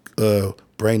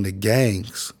bring the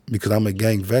gangs, because I'm a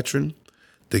gang veteran.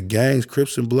 The gangs,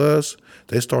 Crips and Bloods,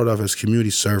 they started off as community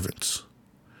servants,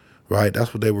 right?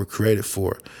 That's what they were created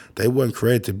for. They weren't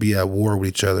created to be at war with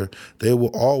each other. They were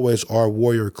always our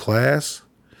warrior class.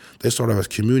 They started off as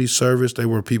community service. They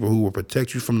were people who would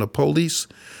protect you from the police.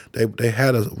 They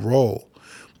had a role.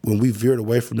 When we veered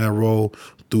away from that role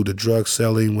through the drug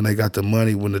selling, when they got the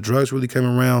money, when the drugs really came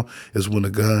around, is when the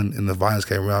gun and the violence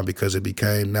came around, because it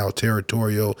became now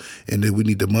territorial, and then we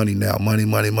need the money now. Money.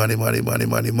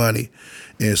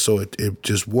 And so it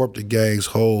just warped the gang's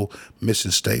whole mission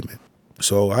statement.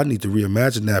 So I need to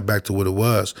reimagine that back to what it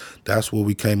was. That's where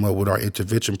we came up with our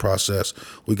intervention process.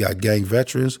 We got gang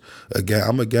veterans.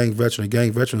 I'm a gang veteran. A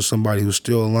gang veteran is somebody who's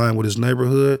still aligned with his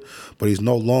neighborhood, but he's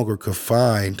no longer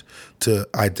confined to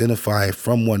identifying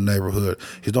from one neighborhood.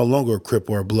 He's no longer a Crip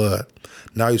or a Blood.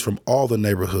 Now he's from all the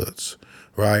neighborhoods,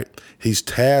 right? He's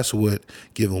tasked with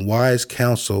giving wise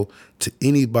counsel to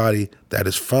anybody that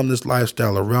is from this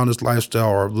lifestyle, around this lifestyle,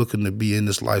 or looking to be in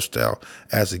this lifestyle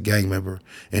as a gang member.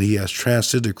 And he has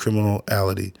transcended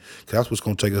criminality. That's what's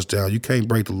going to take us down. You can't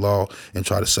break the law and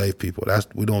try to save people.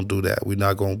 We don't do that. We're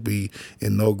not going to be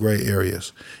in no gray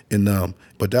areas.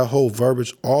 But that whole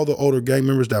verbiage, all the older gang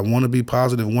members that want to be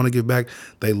positive, want to give back,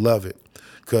 they love it.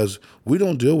 Because we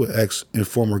don't deal with ex and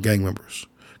former gang members.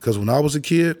 Because when I was a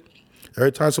kid,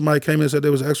 every time somebody came in and said they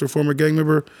was an ex or former gang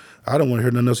member, I don't want to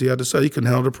hear nothing else he had to say. He couldn't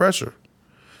handle the pressure.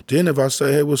 Then if I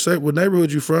say, hey, what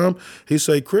neighborhood you from? He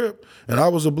say Crip, and I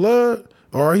was a Blood.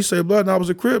 Or he say Blood, and I was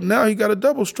a Crip. Now he got a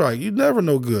double strike. You never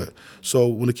know good. So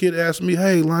when the kid asked me,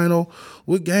 hey, Lionel,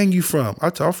 what gang you from? I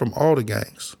tell from all the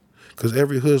gangs, because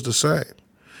every hood's the same.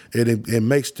 And it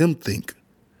makes them think.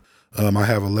 I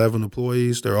have 11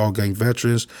 employees. They're all gang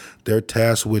veterans. They're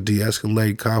tasked with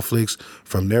de-escalating conflicts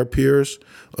from their peers,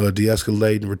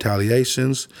 de-escalating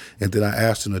retaliations, and then I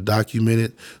asked them to document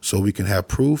it so we can have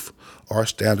proof. Our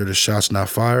standard is shots not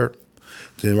fired.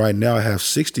 Then right now I have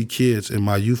 60 kids in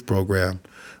my youth program.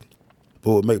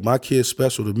 But what make my kids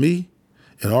special to me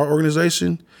and our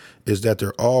organization is that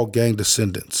they're all gang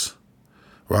descendants,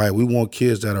 right? We want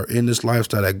kids that are in this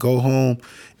lifestyle that go home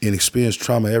and experience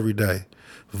trauma every day.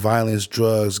 Violence,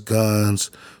 drugs, guns,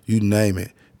 you name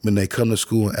it, when they come to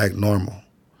school and act normal.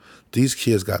 These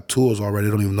kids got tools already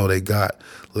they don't even know they got.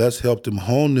 Let's help them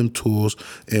hone them tools.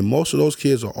 And most of those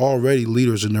kids are already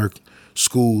leaders in their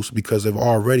schools because they've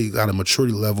already got a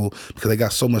maturity level because they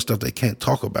got so much stuff they can't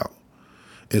talk about.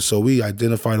 And so we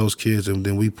identify those kids and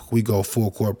then we go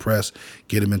full court press,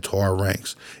 get them into our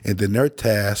ranks. And then they're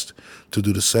tasked to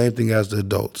do the same thing as the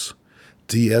adults,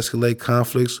 de-escalate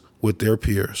conflicts with their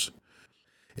peers.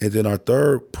 And then our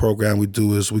third program we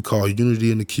do is we call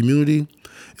Unity in the Community.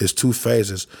 It's 2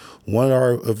 phases. One of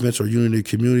our events are Unity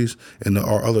Communities, and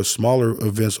our other smaller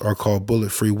events are called Bullet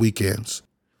Free Weekends.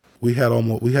 We had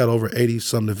over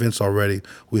 80-something events already.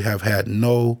 We have had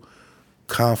no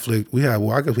conflict.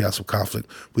 I guess we had some conflict.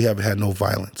 We haven't had no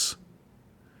violence.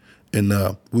 And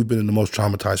we've been in the most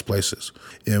traumatized places.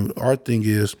 And our thing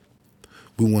is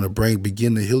we want to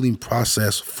begin the healing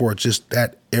process for just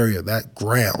that area, that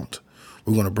ground.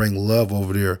 We're going to bring love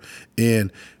over there.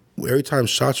 And every time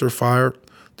shots are fired,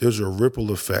 there's a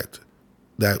ripple effect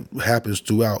that happens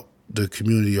throughout the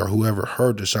community or whoever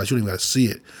heard the shots. You don't even got to see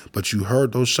it, but you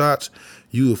heard those shots,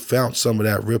 you have found some of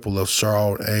that ripple of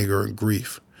sorrow, anger, and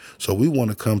grief. So we want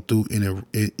to come through and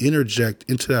interject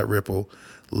into that ripple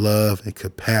love and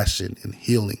compassion and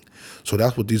healing. So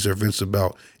that's what these events are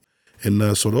about.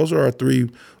 And so those are our 3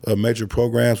 major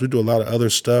programs. We do a lot of other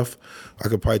stuff. I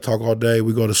could probably talk all day.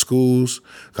 We go to schools.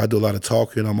 I do a lot of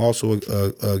talking. I'm also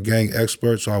a gang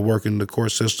expert, so I work in the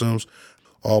court systems.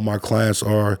 All my clients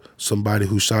are somebody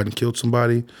who shot and killed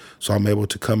somebody. So I'm able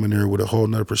to come in there with a whole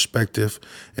nother perspective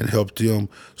and help them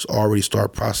already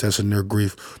start processing their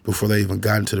grief before they even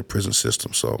got into the prison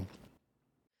system. So,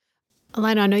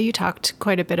 Lionel, I know you talked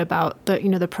quite a bit about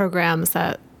the programs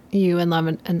that you and Love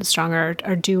and Strong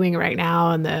are doing right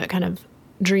now and the kind of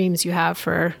dreams you have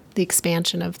for the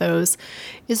expansion of those.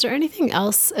 Is there anything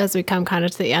else as we come kind of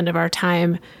to the end of our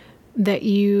time that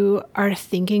you are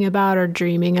thinking about or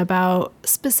dreaming about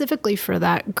specifically for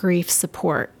that grief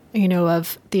support,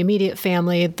 of the immediate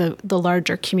family, the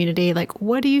larger community? Like,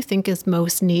 what do you think is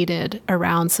most needed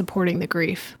around supporting the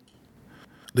grief?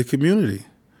 The community.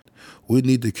 We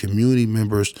need the community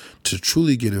members to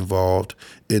truly get involved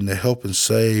in the help and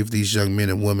save these young men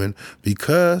and women,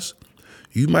 because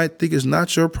you might think it's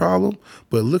not your problem,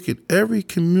 but look at every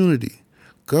community.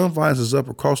 Gun violence is up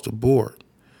across the board.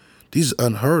 These are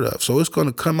unheard of. So it's going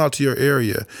to come out to your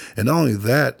area. And not only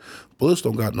that, bullets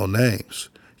don't got no names.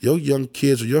 Your young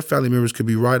kids or your family members could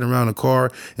be riding around a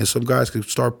car and some guys could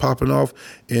start popping off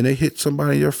and they hit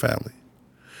somebody in your family.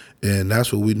 And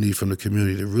that's what we need from the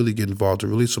community, to really get involved, to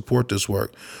really support this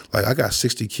work. Like, I got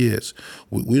 60 kids.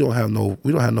 We don't have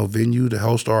no venue to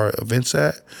host our events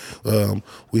at.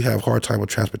 We have a hard time with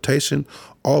transportation.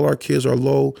 All our kids are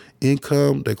low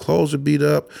income. Their clothes are beat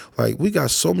up. Like, we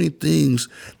got so many things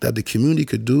that the community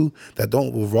could do that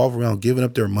don't revolve around giving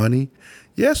up their money.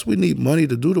 Yes, we need money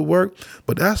to do the work,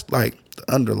 but that's like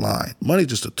the underlying. Money's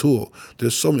just a tool.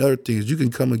 There's so many other things. You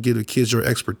can come and give the kids your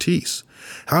expertise.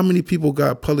 How many people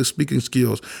got public speaking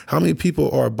skills? How many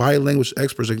people are bilanguage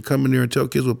experts and can come in there and tell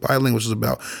kids what bilanguage is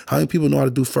about? How many people know how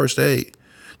to do first aid?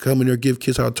 Come in there and give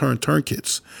kids how to turn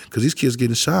tourniquets, because these kids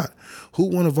getting shot. Who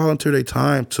want to volunteer their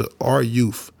time to our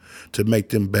youth to make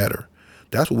them better?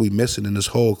 That's what we're missing in this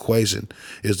whole equation,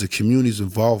 is the community's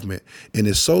involvement. And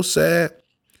it's so sad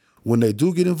when they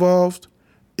do get involved,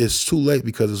 it's too late,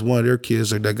 because it's one of their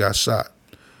kids that got shot.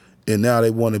 And now they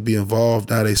want to be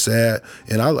involved. Now they sad.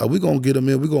 And we're going to get them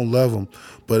in. We're going to love them.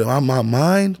 But in my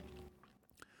mind,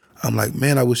 I'm like,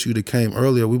 man, I wish you'd have came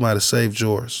earlier. We might have saved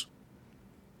yours.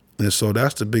 And so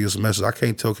that's the biggest message. I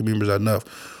can't tell community members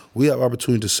enough. We have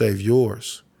opportunity to save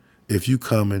yours if you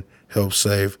come and help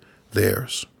save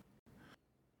theirs.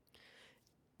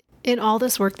 In all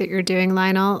this work that you're doing,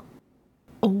 Lionel,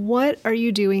 what are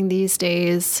you doing these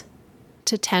days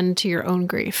to tend to your own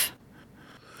grief?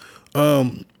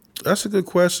 That's a good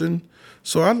question.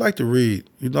 So I like to read.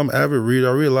 I'm an avid reader.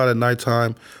 I read a lot at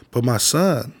nighttime. But my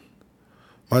son,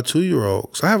 my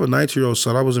 2-year-old, so I have a 19-year-old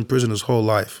son. I was in prison his whole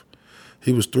life.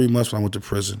 He was 3 months when I went to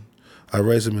prison. I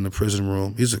raised him in the prison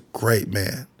room. He's a great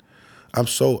man. I'm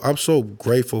so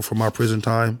grateful for my prison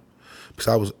time, because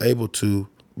I was able to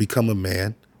become a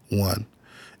man, 1,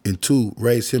 and 2,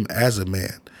 raise him as a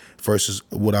man versus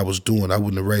what I was doing. I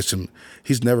wouldn't have raised him.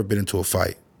 He's never been into a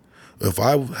fight. If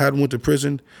I hadn't went to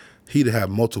prison, he'd have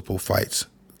multiple fights.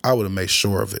 I would have made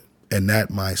sure of it, and that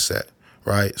mindset,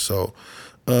 right? So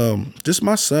just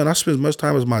my son, I spend as much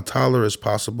time as my toddler as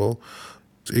possible.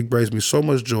 It brings me so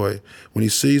much joy. When he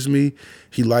sees me,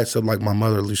 he lights up like my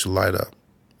mother used to light up.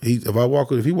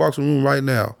 If he walks in the room right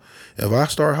now, if I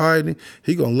start hiding,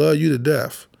 he gonna love you to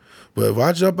death. But if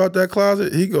I jump out that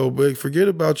closet, he go, "Big, forget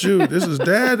about you. This is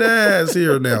Dad's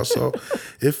here now." So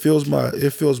it fills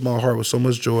my heart with so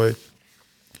much joy.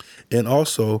 And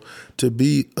also to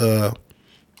be a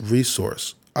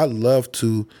resource. I love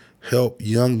to help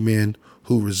young men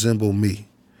who resemble me,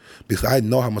 because I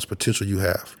know how much potential you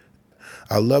have.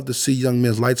 I love to see young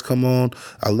men's lights come on.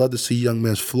 I love to see young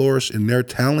men flourish in their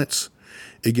talents.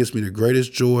 It gives me the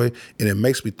greatest joy, and it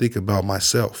makes me think about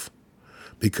myself,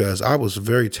 because I was a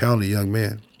very talented young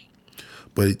man,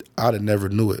 but I'd have never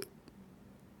knew it.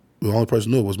 The only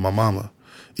person who knew it was my mama.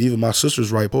 Even my sisters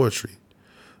write poetry.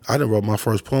 I didn't write my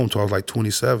first poem until I was like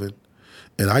 27,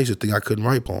 and I used to think I couldn't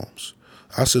write poems.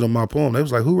 I said on my poem, they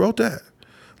was like, "Who wrote that?"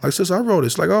 Like, "Sis, I wrote it."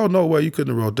 It's like, "Oh, no way, you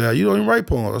couldn't have wrote that. You don't even write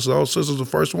poems." I said, "Oh, sis, is the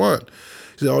first one."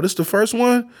 He said, "Oh, this the first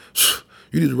one?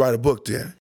 You need to write a book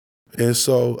then." And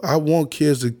so I want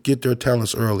kids to get their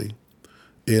talents early.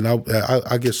 And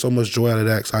I get so much joy out of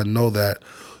that, because I know that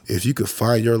if you could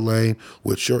find your lane,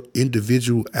 what your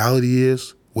individuality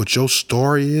is, what your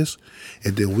story is,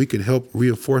 and then we can help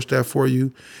reinforce that for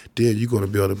you, then you're going to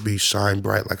be able to shine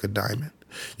bright like a diamond.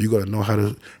 You're going to know how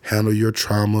to handle your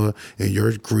trauma and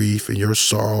your grief and your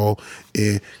sorrow,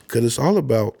 and because it's all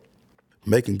about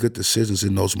making good decisions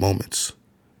in those moments,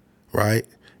 right?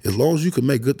 As long as you can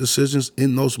make good decisions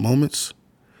in those moments,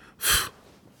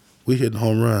 we hitting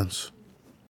home runs.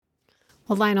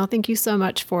 Well, Lionel, thank you so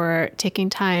much for taking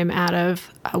time out of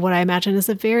what I imagine is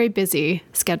a very busy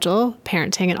schedule,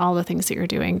 parenting and all the things that you're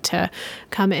doing, to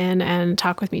come in and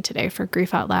talk with me today for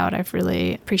Grief Out Loud. I've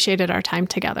really appreciated our time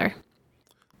together.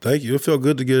 Thank you. It felt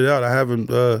good to get it out. I haven't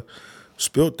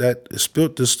spilt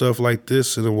this stuff like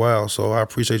this in a while, so I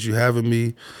appreciate you having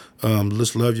me.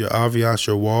 Just love your ambiance,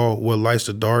 your wall, what lights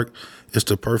the dark. It's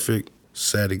the perfect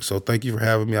setting. So thank you for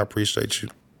having me. I appreciate you.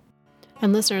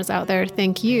 And listeners out there,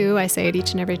 thank you. I say it each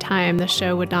and every time. The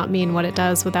show would not mean what it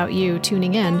does without you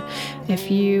tuning in. If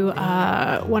you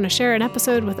want to share an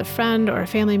episode with a friend or a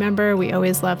family member, we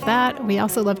always love that. We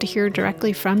also love to hear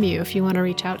directly from you. If you want to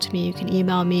reach out to me, you can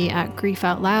email me at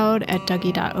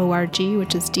griefoutloud@dougy.org,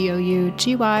 which is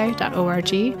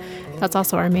dougy.org. That's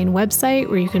also our main website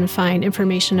where you can find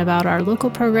information about our local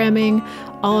programming,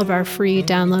 all of our free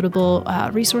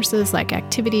downloadable resources like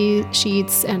activity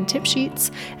sheets and tip sheets,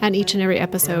 and each and every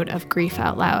episode of Grief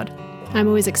Out Loud. I'm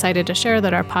always excited to share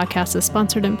that our podcast is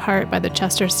sponsored in part by the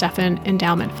Chester Stephan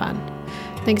Endowment Fund.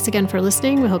 Thanks again for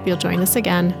listening. We hope you'll join us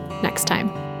again next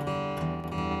time.